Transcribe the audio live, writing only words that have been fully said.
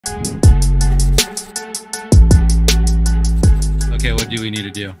Okay, what do we need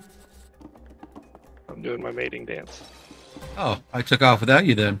to do? I'm doing my mating dance. Oh, I took off without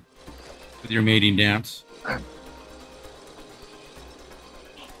you then. With your mating dance.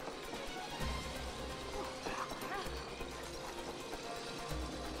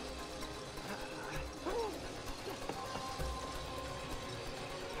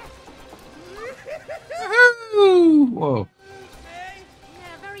 Whoa.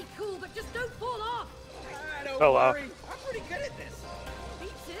 Yeah, very cool, but just don't fall off. Don't Fell off. worry. I'm pretty good at this. Me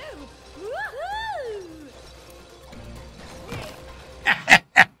too. Woohoo!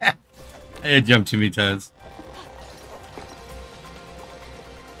 I had jumped too many times.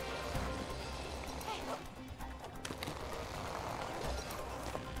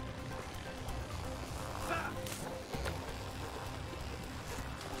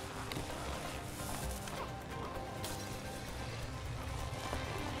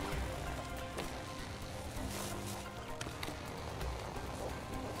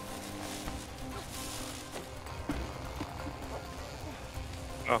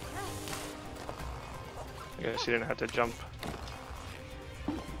 Oh. I guess you didn't have to jump.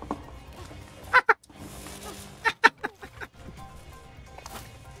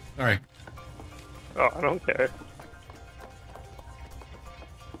 Sorry. Oh, I don't care.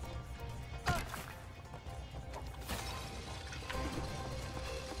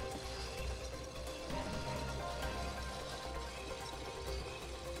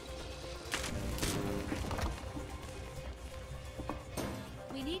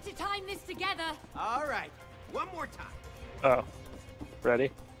 We need to time this together. All right. One more time. Oh.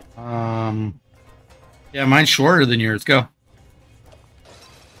 Ready? Yeah, mine's shorter than yours. Go.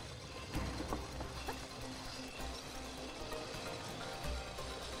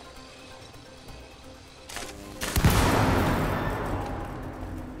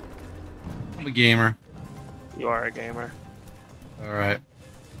 I'm a gamer. You are a gamer. All right.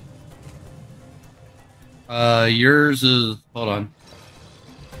 Yours is. Hold on.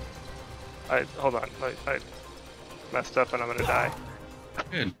 Hold on. I messed up and I'm gonna die.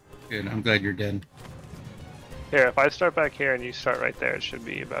 Good. Good. I'm glad you're dead. Here, if I start back here and you start right there, it should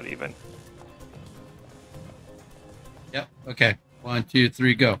be about even. Yep. Okay. 1, 2,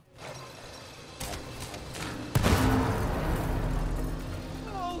 3, go.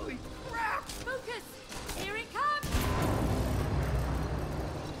 Holy crap! Focus. Here it comes.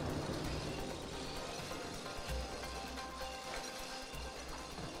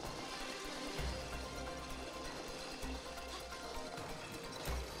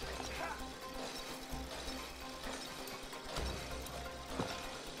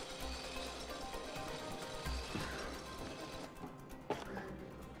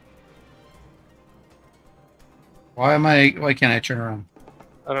 Why can't I turn around?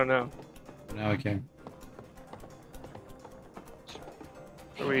 I don't know. Now I can.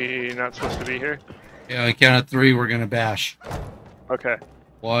 Are we not supposed to be here? Yeah, on the count of 3, we're gonna bash. Okay.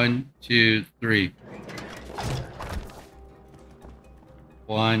 1, 2, 3.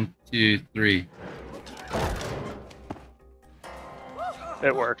 1, 2, 3.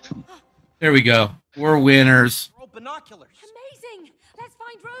 It worked. There we go. We're winners. Roll binoculars. Amazing. Let's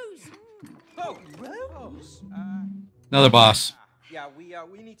find Rose. Oh, Rose. Another boss. Yeah,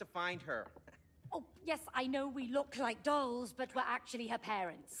 we need to find her. Oh, yes, I know we look like dolls, but we're actually her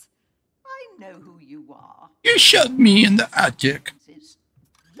parents. I know who you are. You shoved me in the attic.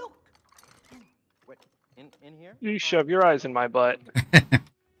 Look, What? In here? You shove your eyes in my butt. Let's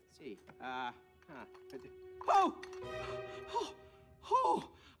see. Oh! Oh! Oh!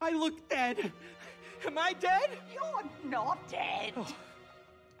 I look dead. Am I dead? you're not dead.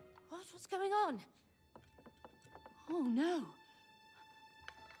 What's going on? Oh, no.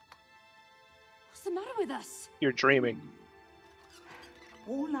 What's the matter with us? You're dreaming.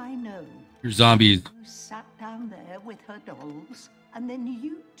 All I know, You're zombies. you sat down there with her dolls, and then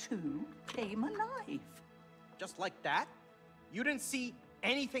you two came alive. Just like that? You didn't see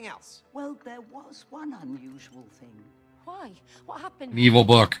anything else? Well, there was one unusual thing. Why? What happened? An evil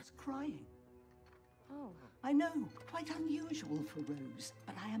book. She was crying. Oh. I know, quite unusual for Rose,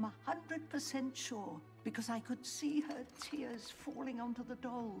 but I am 100% sure because I could see her tears falling onto the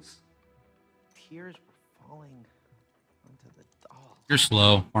dolls. Tears were falling onto the doll. You're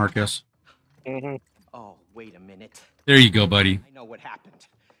slow, Marcus. Mm-hmm. Oh, wait a minute. There you go, buddy. I know what happened.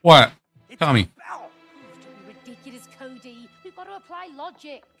 What? It's Tell me. a spell. Don't be ridiculous, Cody. We've got to apply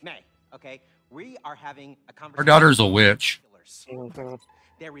logic. May, okay? We are having a conversation. Our daughter's a witch. Mm-hmm.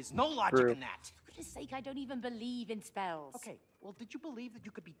 There is no logic True. in that. For goodness sake, I don't even believe in spells. Okay, well, did you believe that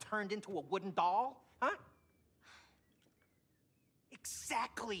you could be turned into a wooden doll? Huh?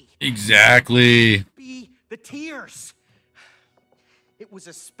 Exactly. Exactly. Be the tears. It was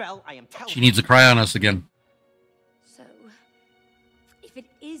a spell, I am telling you. She needs to cry on us again. So, if it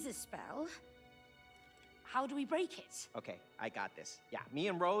is a spell, how do we break it? Okay, I got this. Yeah, me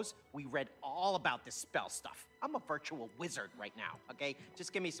and Rose, we read all about this spell stuff. I'm a virtual wizard right now, okay?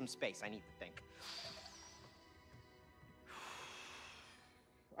 Just give me some space. I need to think.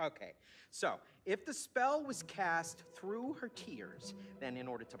 Okay, so if the spell was cast through her tears, then in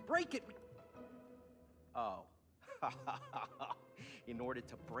order to break it... Oh. In order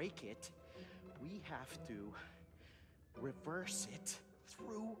to break it, we have to reverse it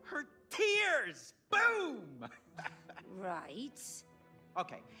through her tears. Boom! Right.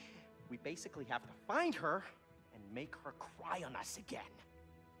 Okay, we basically have to find her and make her cry on us again.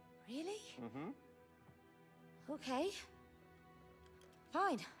 Really? Mm-hmm. Okay.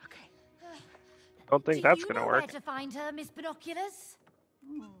 Fine. Okay. Don't think that's gonna Do you know work. where to find her, Miss Binoculars?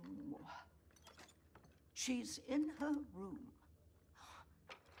 She's in her room.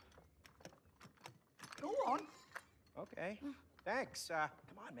 Go on. Okay. Thanks.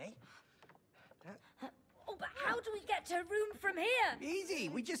 Come on, May. Oh, but how do we get to her room from here? Easy.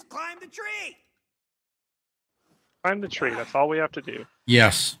 We just climb the tree. Climb the tree. That's all we have to do.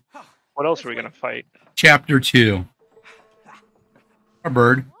 Yes. What else are we gonna fight? Chapter 2. A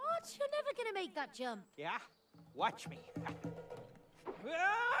bird. What? You're never gonna make that jump. Yeah? Watch me.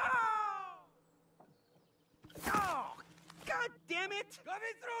 Oh, God damn it!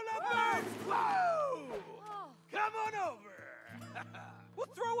 Coming through the birds! Whoa! Oh. Come on over! Well,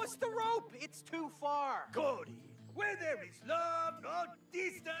 throw us the rope! It's too far! Cody, where there is love, no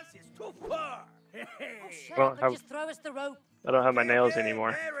distance is too far. Oh, shut Well, up and have- just throw us the rope. I don't have my nails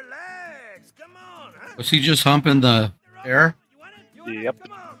anymore. Hey, relax. Come on, huh? Was he just humping the air? You want it? You want Yep.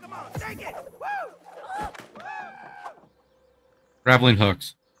 it? Come on, take it. Woo! Grappling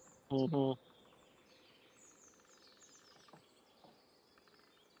hooks. Mm-hmm. All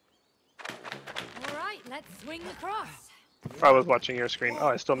right, let's swing across. I was watching your screen. Oh,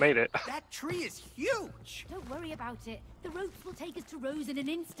 I still made it. That tree is huge! Don't worry about it. The ropes will take us to Rose in an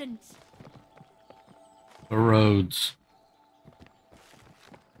instant. The roads.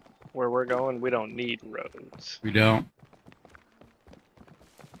 Where we're going, we don't need roads. We don't.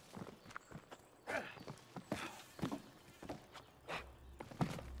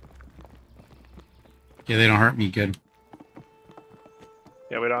 Okay, they don't hurt me good.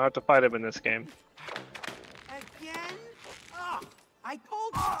 Yeah, we don't have to fight him in this game. Again? Oh, I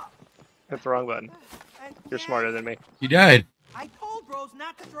told you. Hit the wrong button. You're smarter than me. You died. I told Rose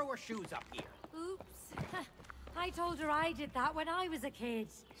not to throw her shoes up here. Oops. I told her I did that when I was a kid.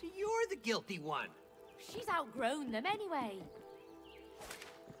 So you're the guilty one. She's outgrown them anyway.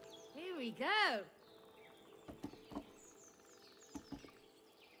 Here we go.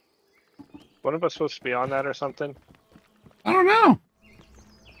 One of us supposed to be on that or something? I don't know.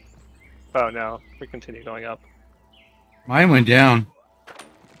 Oh no, we continue going up. Mine went down.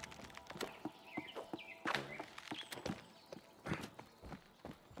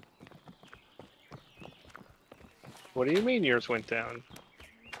 What do you mean yours went down?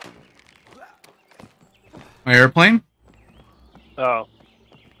 My airplane Oh,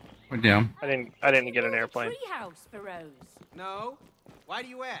 went down. I didn't get an airplane. Treehouse for Rose. No? Why do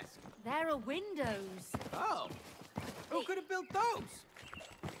you ask? There are windows. Oh. Who could have built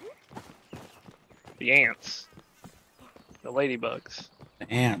those? The ants. The ladybugs. The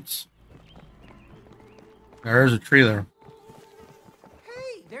ants. There's a tree there.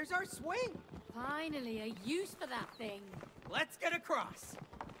 Hey, there's our swing. Finally, a use for that thing. Let's get across.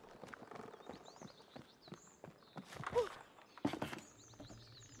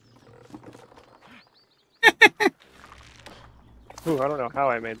 Ooh, I don't know how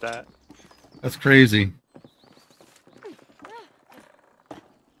I made that. That's crazy.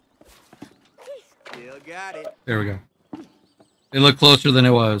 Still got it. There we go. It looked closer than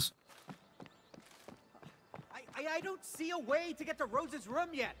it was. I don't see a way to get to Rose's room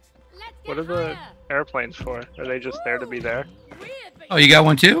yet. Let's get What are the higher. airplanes for? Are they just there to be there? Weird, but Oh, you got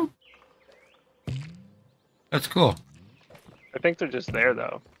one too? That's cool. I think they're just there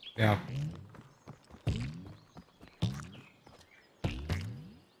though. Yeah.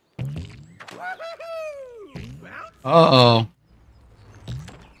 Uh-oh.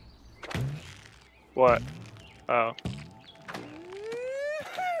 What? Oh.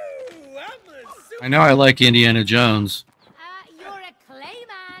 I know I like Indiana Jones. you're a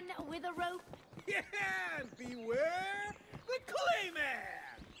clayman with a rope. Yeah, beware the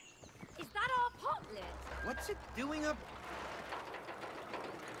Clayman. Is that our pot lid? What's it doing up?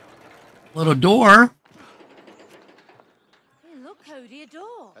 Little door. Hey, look, Cody, a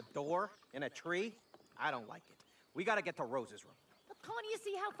door. A door in a tree? I don't like it. We gotta get to Rose's room. But Can't you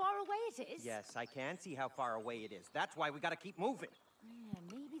see how far away it is? Yes, I can see how far away it is. That's why we gotta keep moving. Yeah,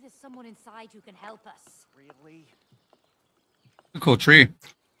 maybe there's someone inside who can help us. Really? A cool tree.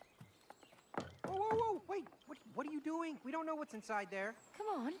 Whoa, whoa, whoa! Wait, what are you doing? We don't know what's inside there. Come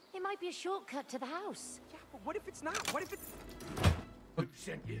on, it might be a shortcut to the house. Yeah, but what if it's not? What if it's... Who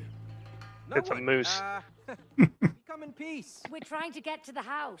sent you? No It's a one. moose. We come in peace. We're trying to get to the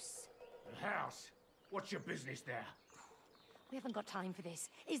house. The house? What's your business there? We haven't got time for this.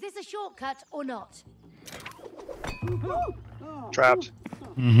 Is this a shortcut or not? Trapped.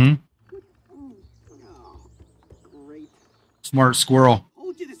 Mm-hmm. Great. Smart squirrel.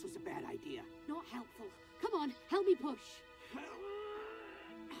 Told you this was a bad idea. Not helpful. Come on, help me push.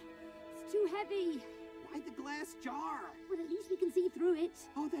 It's too heavy. Why the glass jar? Well, at least we can see through it.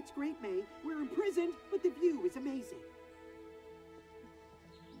 Oh, that's great, May. We're imprisoned, but the view is amazing.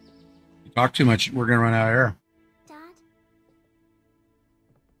 You talk too much, we're gonna run out of air. Dad?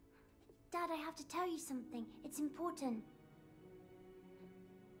 Dad, I have to tell you something. It's important.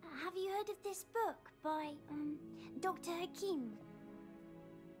 Have you heard of this book by, Dr. Hakim?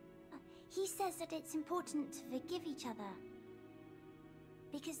 He says that it's important to forgive each other.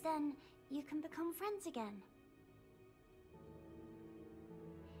 Because then you can become friends again.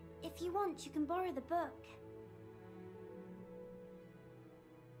 If you want, you can borrow the book.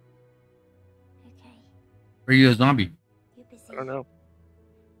 Okay, Are you a zombie? you're busy. I don't know.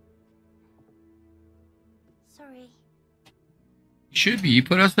 Sorry. You should be. You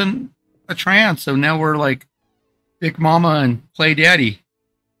put us in a trance, so now we're like Big Mama and Play Daddy.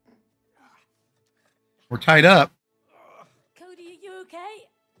 We're tied up. Cody, are you okay?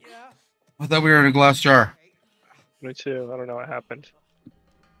 Yeah. I thought we were in a glass jar. Me too. I don't know what happened.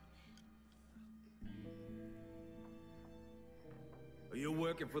 Are you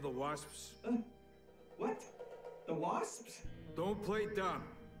working for the Wasps? What? The wasps? Don't play dumb.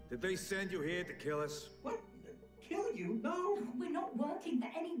 Did they send you here to kill us? What? Kill you? No. We're not working for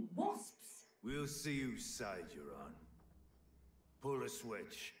any wasps. We'll see whose side you're on. Pull a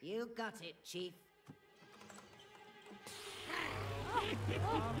switch. You got it, Chief.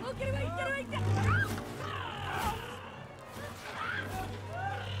 Oh, get away, get away!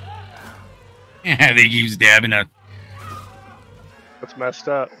 Yeah, they keep stabbing us. That's messed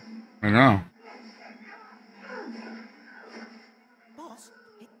up. I know. Boss,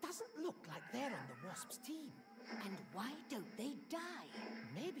 it doesn't look like they're on the Wasps team. And why don't they die?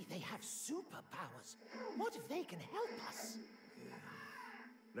 Maybe they have superpowers. What if they can help us?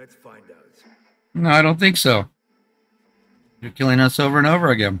 Let's find out. No, I don't think so. You're killing us over and over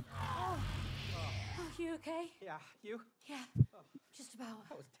again. Oh, you okay? Yeah, you? Yeah, just about.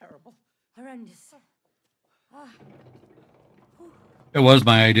 That was terrible. Horrendous. Ah. It was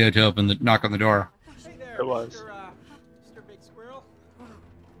my idea to knock on the door. Hey there, It was. Mr. Big Squirrel.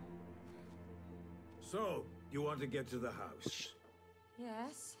 So, you want to get to the house?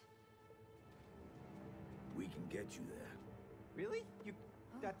 Yes. We can get you there. Really?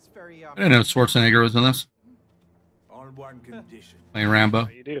 That's very, I didn't know Schwarzenegger was in this. On one condition. Playing Rambo. How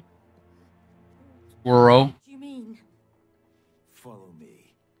you do? Squirrel. What do you mean? Follow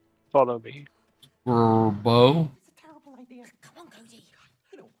me. Follow me. Squirbo. It's a terrible idea. Come on, Cody.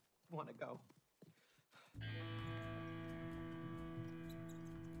 I don't want to go.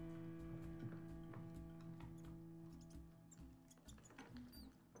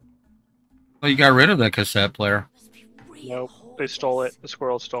 Well, you got rid of that cassette player. Must be real Nope. They stole it. The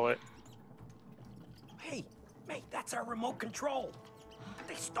squirrel stole it. Hey, mate, that's our remote control.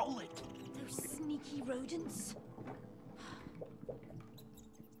 They stole it. Those sneaky rodents.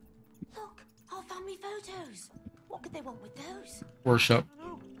 Look, our family photos. What could they want with those? Worship. I don't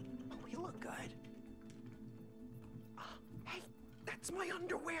know. But we look good. Hey, that's my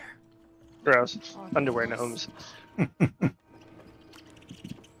underwear. Gross. Underwear gnomes. You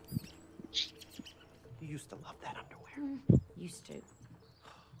used to love that underwear. Used to.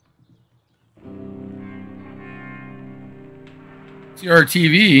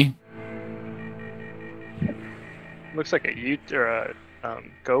 CRTV. Looks like a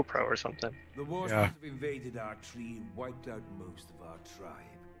GoPro or something. The Wasps Yeah. have invaded our tree and wiped out most of our tribe.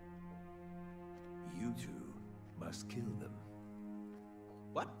 You two must kill them.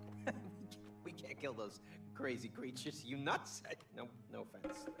 What? We can't kill those crazy creatures. You nuts? No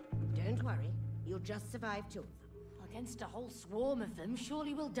offense. Don't worry, you'll just survive 2 of them. Against a whole swarm of them,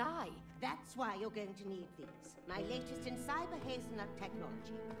 surely we'll die. That's why you're going to need these. My latest in cyber hazelnut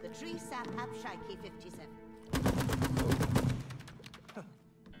technology, the Tree Sap Abshiki 57.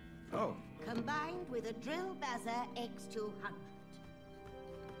 Oh. Combined with a Drill Bazzer X200.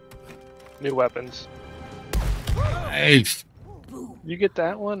 New weapons. Nice. Boom. You get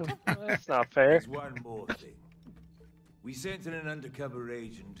that one? That's not fair. There's one more thing. We sent in an undercover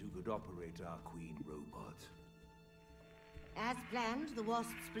agent who could operate our queen robot. As planned, the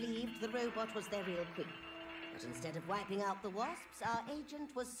wasps believed the robot was their real queen. But instead of wiping out the wasps, our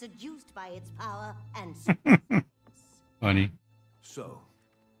agent was seduced by its power and Funny. So,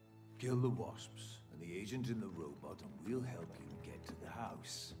 kill the wasps and the agent in the robot, and we'll help you get to the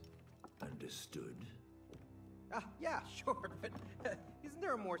house. Understood? Yeah, sure, but isn't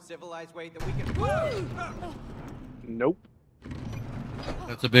there a more civilized way that we can... Whoa! Nope.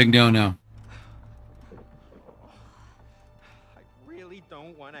 That's a big no-no. I really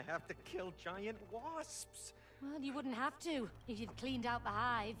don't want to have to kill giant wasps. Well, you wouldn't have to if you'd cleaned out the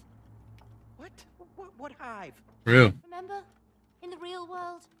hive. What? What hive? True. Remember? In the real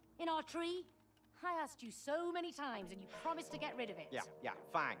world? In our tree? I asked you so many times and you promised to get rid of it. Yeah,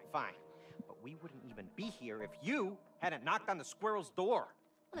 fine. But we wouldn't even be here if you hadn't knocked on the squirrel's door.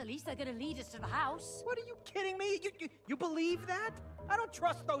 Well, at least they're gonna lead us to the house. What, are you kidding me? You believe that? I don't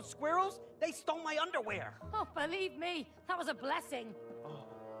trust those squirrels. They stole my underwear. Oh, believe me, that was a blessing. Oh,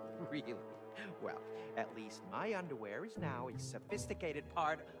 really? Well, at least my underwear is now a sophisticated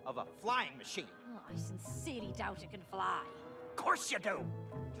part of a flying machine. Oh, I sincerely doubt it can fly. Of course you do.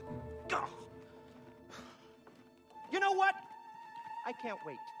 Ugh. You know what? I can't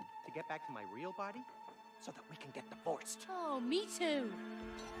wait to get back to my real body so that we can get divorced. Oh, me too.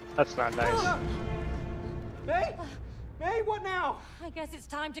 That's not nice. May? May, what now? I guess it's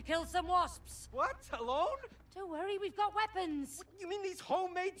time to kill some wasps. What? Alone? Don't worry, we've got weapons. What, you mean these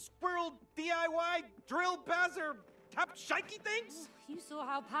homemade squirrel DIY drill bazzer tap shaky things? You saw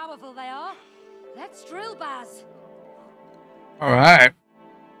how powerful they are. Let's drill, Baz. All right.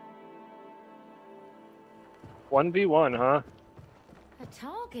 1v1, huh? A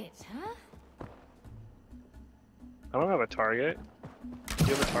target, huh? I don't have a target. Do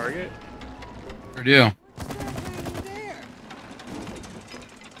you have a target? Sure do.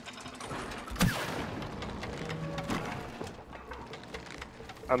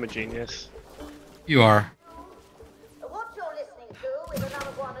 I'm a genius. You are. What you're listening to is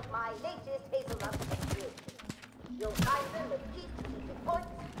another one of my latest hazelnut videos. You'll find them at key strategic points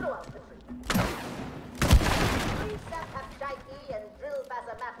throughout the tree. Reset Hapshiki and Drill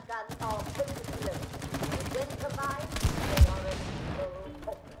Bazzer map gun are perfectly loaded. When combined, they are a full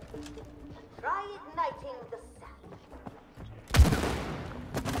offense. Try igniting the sap.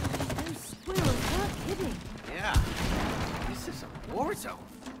 Those squirrels weren't kidding. Yeah. This is a war zone.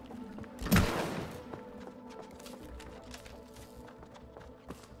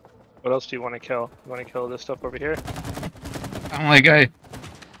 What else do you want to kill? You want to kill this stuff over here? I'm like, I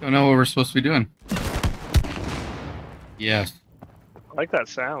don't know what we're supposed to be doing. Yes. I like that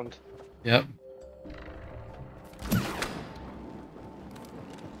sound. Yep.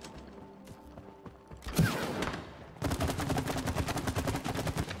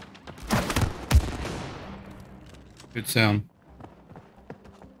 Good sound.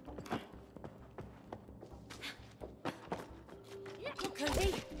 Look,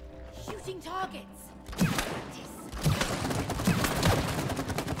 Cody. Shooting targets.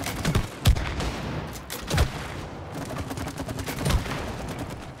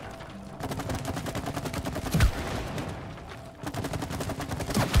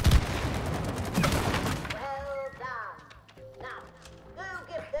 Well done. Now, go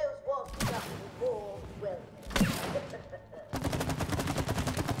give those wasps something more well.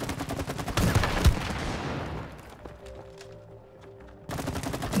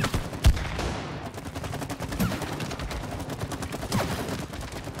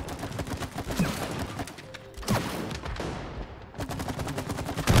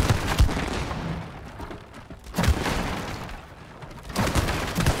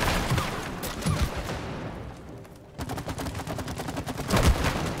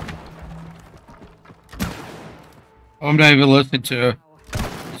 I'm not even listening to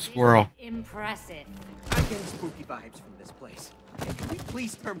the squirrel. Impressive. I'm getting spooky vibes from this place. Okay, can we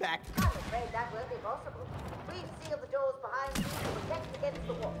please turn back? I'm afraid that won't be possible. We've sealed the doors behind you to protect against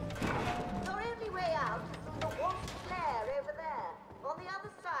the wasps. Your only way out is through the wasp lair over there, on the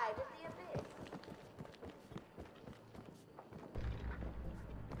other side of the abyss.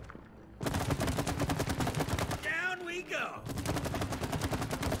 Down we go.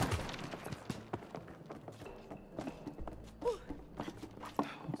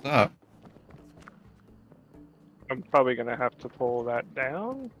 What's up? I'm probably gonna have to pull that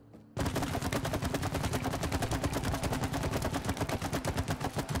down.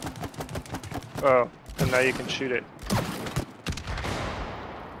 Oh, and now you can shoot it.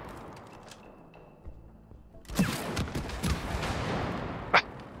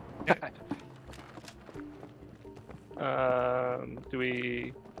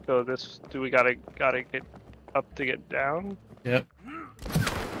 So this, do we gotta get up to get down? Yep.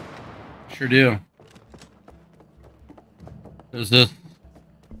 Sure do. Does this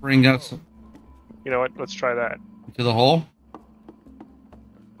bring us You know what? Let's try that. to the hole?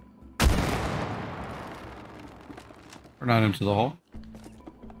 Or not into the hole?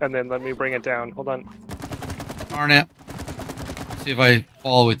 And then let me bring it down. Hold on. Darn it. See if I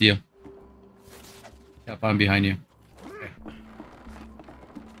fall with you. Yep, I'm behind you. Okay.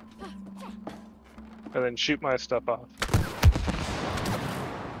 And then shoot my stuff off.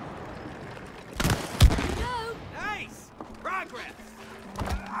 Nice! Progress!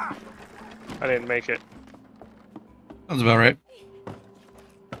 I didn't make it. Sounds about right.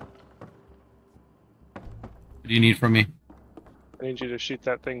 What do you need from me? I need you to shoot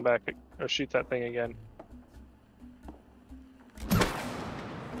that thing back, or shoot that thing again.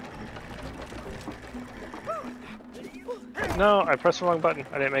 No, I pressed the wrong button.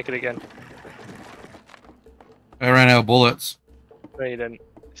 I didn't make it again. I ran out of bullets. No, you didn't.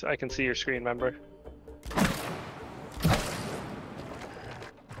 So I can see your screen, remember?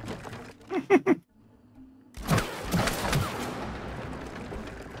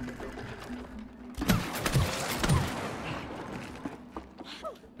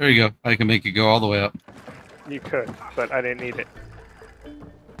 There you go. I can make it go all the way up. You could, but I didn't need it.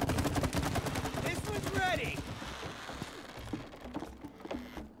 This one's ready!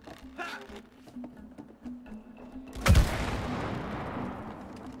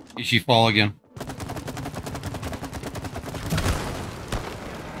 Did she fall again?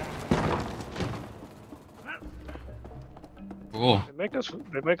 Cool.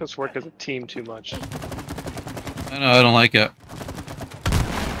 They make us work as a team too much. I know, I don't like it.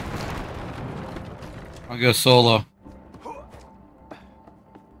 I'll go solo.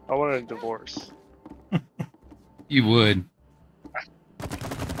 I wanted a divorce. You would.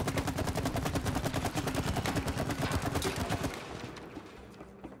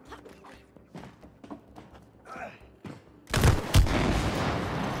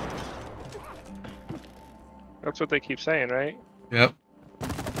 That's what they keep saying, right? Yep.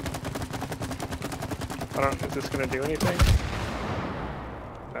 Is this gonna do anything?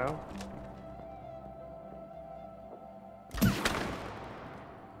 No?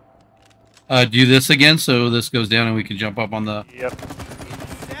 Do this again so this goes down and we can jump up on the... Yep.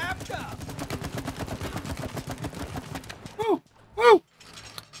 Woo! Woo!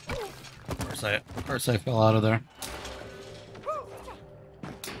 Of course I fell out of there.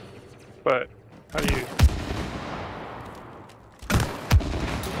 But, how do you...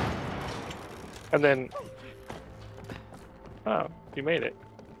 And then... Oh, you made it.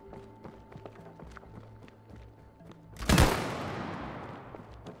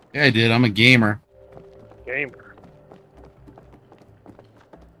 Yeah, I did. I'm a gamer. Gamer.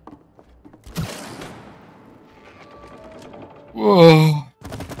 Whoa.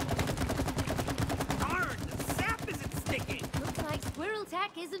 Darn, the sap isn't sticking! Looks like squirrel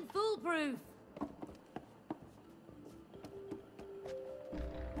tack isn't foolproof.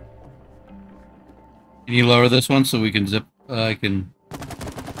 Can you lower this one so we can zip? I can...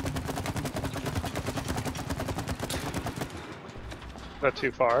 Not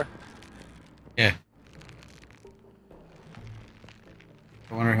too far. Yeah.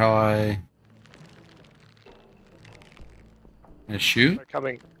 I wonder how I... Gonna shoot?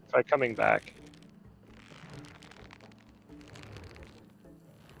 Try coming back.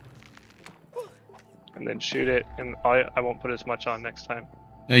 And then shoot it, and I won't put as much on next time.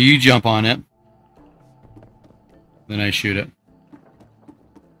 Now you jump on it. Then I shoot it.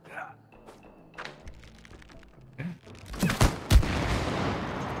 Okay.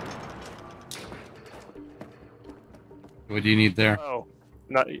 What do you need there? Oh,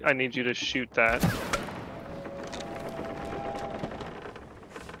 I need you to shoot that.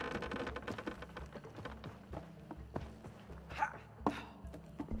 Put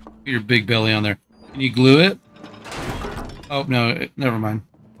your big belly on there. Can you glue it? Oh, no, never mind.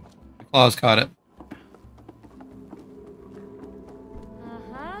 The claws caught it.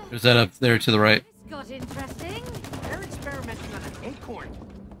 There's that up there to the right. This got interesting. They're experimenting on an acorn.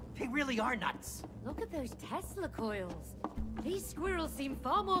 They really are nuts. Look at those Tesla coils. These squirrels seem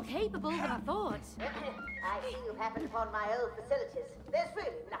far more capable than I thought. I see you've happened upon my old facilities. There's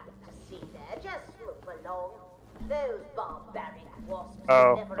really nothing to see there. Just move along. Those barbaric wasps.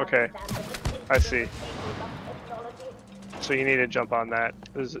 Oh, never okay. understand the I see. technology. So you need to jump on that.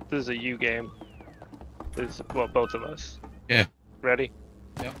 This is a you game. Well, both of us. Yeah. Ready?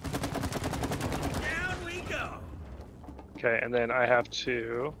 Yep. Down we go! Okay, and then I have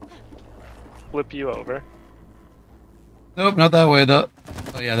to flip you over. Nope, not that way, though.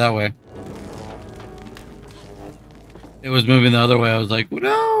 Oh yeah, that way. It was moving the other way. I was like,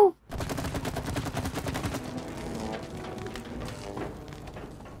 no!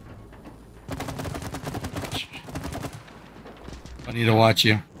 I need to watch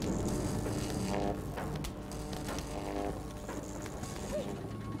you.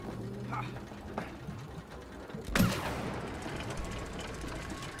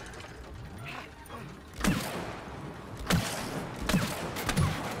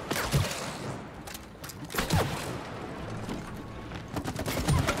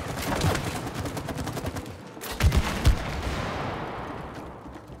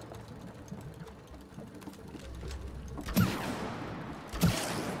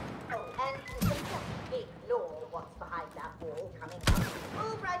 Ignore what's behind that wall coming up.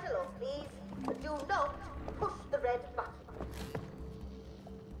 Move right along, please. But do not push the red button.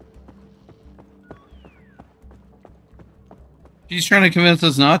 She's trying to convince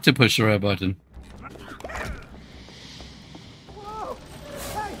us not to push the red button. Whoa!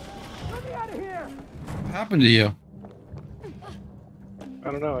 Hey, let me out of here! What happened to you?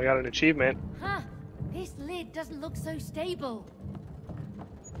 I don't know. I got an achievement. Huh. This lid doesn't look so stable.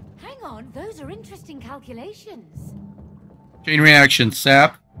 Hang on, those are interesting calculations. Chain reaction,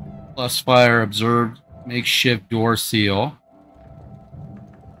 sap, plus fire, observed, makeshift door seal.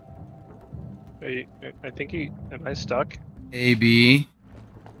 I think he. Am I stuck? AB.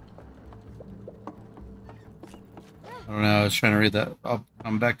 I don't know, I was trying to read that. I'll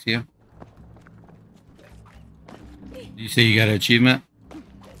come back to you. You say you got an achievement?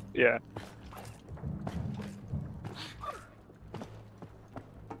 Yeah.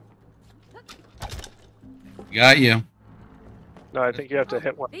 Got you. No, I think you have to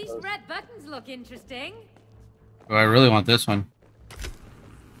hit one of These those. red buttons look interesting. Oh, I really want this one.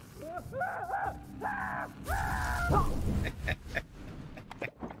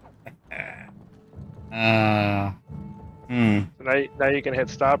 So now you can hit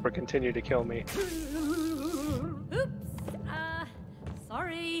stop or continue to kill me. Oops.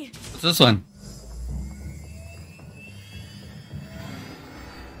 Sorry. What's this one?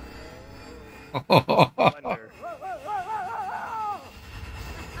 Wonder.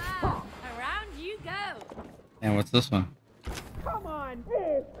 Around you go. And what's this one? Come on!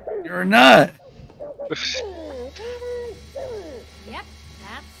 You're a nut. Yep,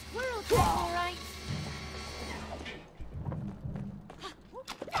 that's squirrel tech, all right.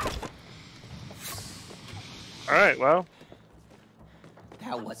 All right. Well,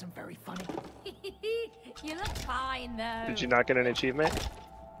 That wasn't very funny. You look fine, though. did you not get an achievement?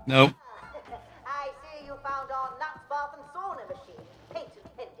 Nope. I see you found our nuts bath and sauna machine. Painted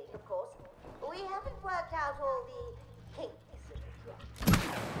pending, of course. We haven't worked out all the kinks yet.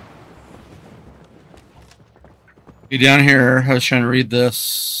 You down here. I was trying to read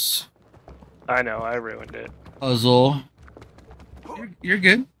this I know. I ruined it. puzzle. You're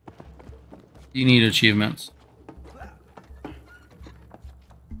good. You need achievements.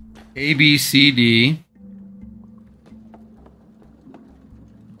 A, B, C, D.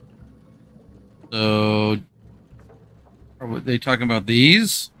 So, are they talking about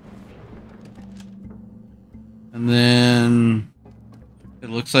these? And then it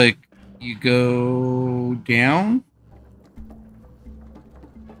looks like you go down.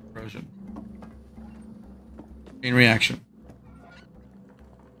 Corrosion. Chain reaction.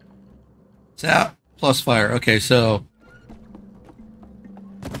 Sap plus fire. Okay, so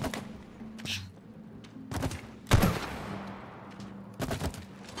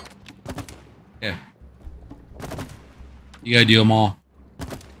yeah, you gotta do them all.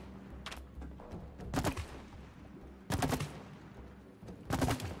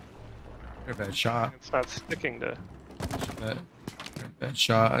 You're a bad shot. It's not sticking to. You're a bad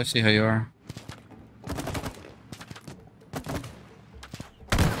shot. I see how you are.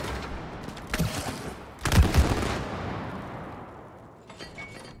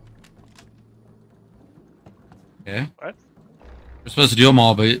 Okay. What? We're supposed to do them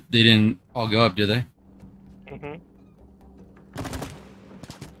all, but they didn't all go up, did they? Mm-hmm.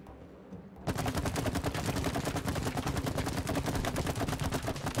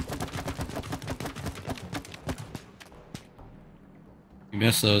 You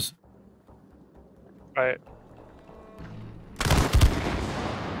missed those. Right.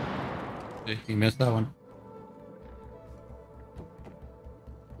 You missed that one.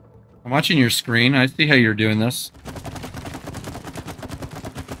 I'm watching your screen. I see how you're doing this.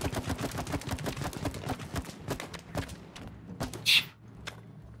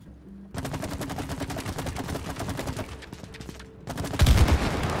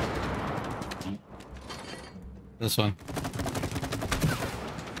 This one.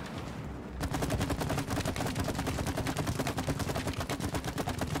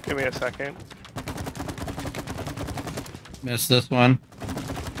 Give me a second. Missed this one.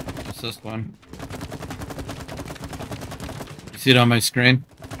 Missed this one. You see it on my screen?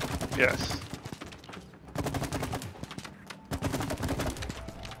 Yes.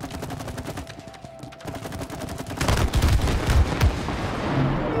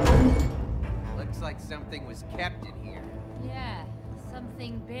 Looks like something was kept in here. Yeah,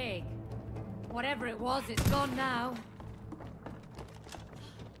 something big. Whatever it was, it's gone now.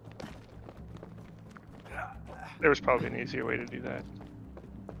 There was probably an easier way to do that.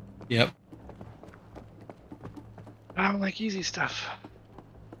 Yep. I don't like easy stuff.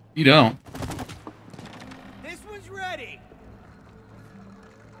 You don't. This one's ready.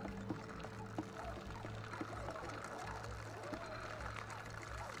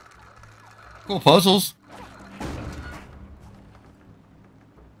 Cool puzzles.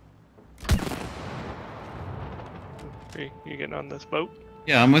 You getting on this boat?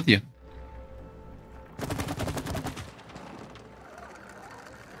 Yeah, I'm with you.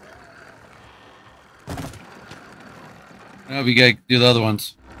 Now we gotta do the other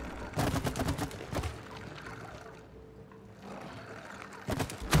ones.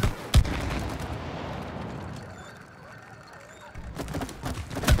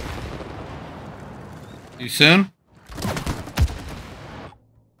 Too soon?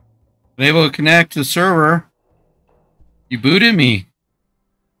 Been able to connect to the server. You booted me.